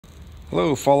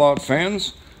Hello Fallout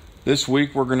fans. This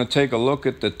week we're going to take a look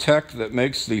at the tech that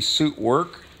makes the suit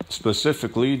work,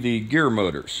 specifically the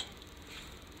Gearmotors.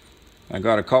 I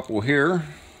got a couple here.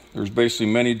 There's basically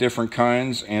many different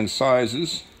kinds and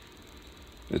sizes.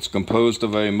 It's composed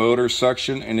of a motor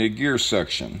section and a gear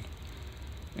section.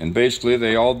 And basically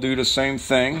they all do the same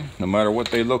thing, no matter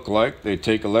what they look like. They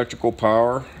take electrical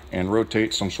power and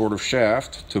rotate some sort of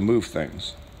shaft to move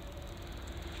things.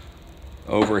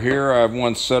 Over here I have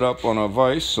one set up on a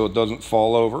vise so it doesn't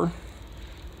fall over.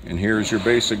 And here's your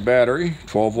basic battery,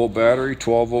 12 volt battery,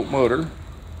 12 volt motor.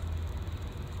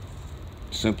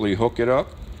 Simply hook it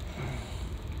up.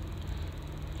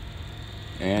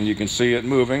 And you can see it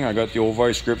moving. I got the old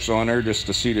vice grips on there just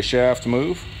to see the shaft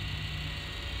move.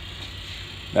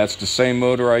 That's the same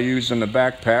motor I use in the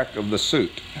backpack of the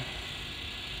suit.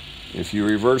 If you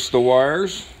reverse the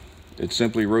wires, it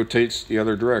simply rotates the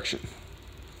other direction.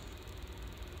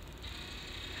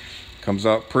 Comes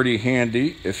out pretty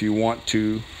handy if you want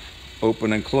to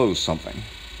open and close something.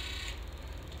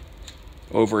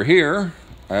 Over here,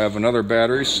 I have another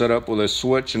battery set up with a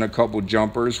switch and a couple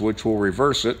jumpers which will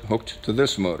reverse it, hooked to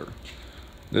this motor.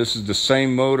 This is the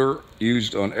same motor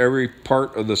used on every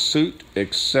part of the suit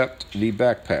except the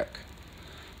backpack.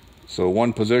 So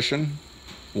one position,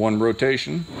 one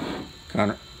rotation,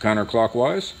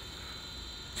 counterclockwise,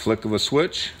 flick of a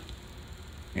switch,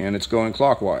 and it's going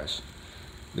clockwise.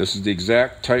 This is the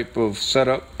exact type of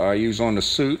setup I use on the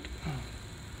suit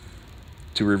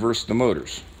to reverse the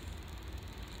motors.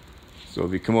 So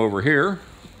if you come over here,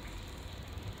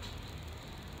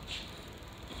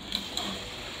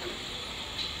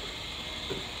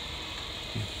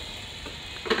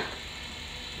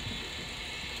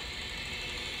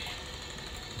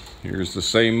 here's the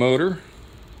same motor,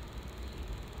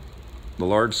 the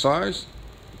large size.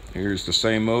 Here's the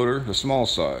same motor, the small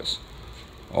size.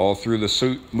 All through the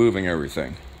suit, moving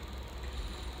everything.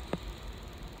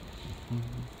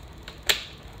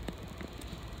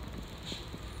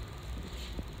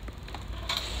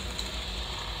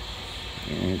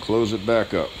 And close it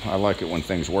back up. I like it when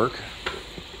things work.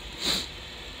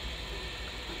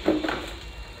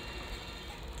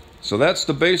 So that's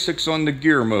the basics on the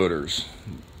Gearmotors.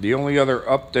 The only other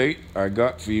update I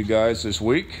got for you guys this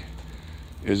week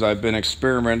is I've been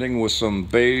experimenting with some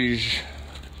beige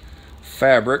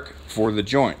fabric for the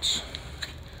joints.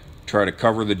 Try to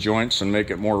cover the joints and make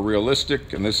it more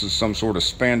realistic, and this is some sort of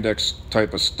spandex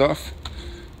type of stuff.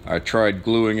 I tried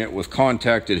gluing it with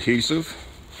contact adhesive,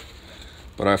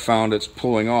 but I found it's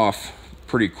pulling off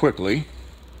pretty quickly,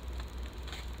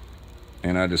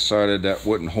 and I decided that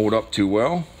wouldn't hold up too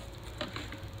well.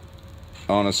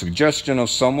 On a suggestion of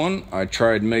someone, I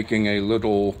tried making a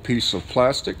little piece of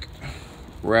plastic,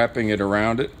 wrapping it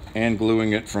around it and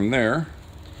gluing it from there.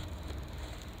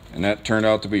 And that turned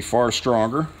out to be far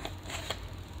stronger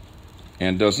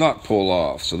and does not pull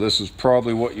off. So this is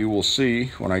probably what you will see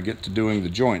when I get to doing the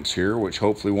joints here, which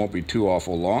hopefully won't be too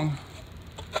awful long.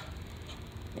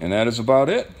 And that is about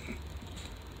it.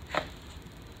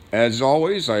 As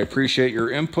always, I appreciate your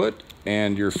input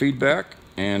and your feedback,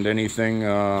 and anything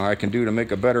I can do to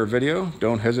make a better video,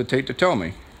 don't hesitate to tell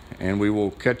me. And we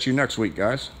will catch you next week,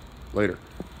 guys. Later.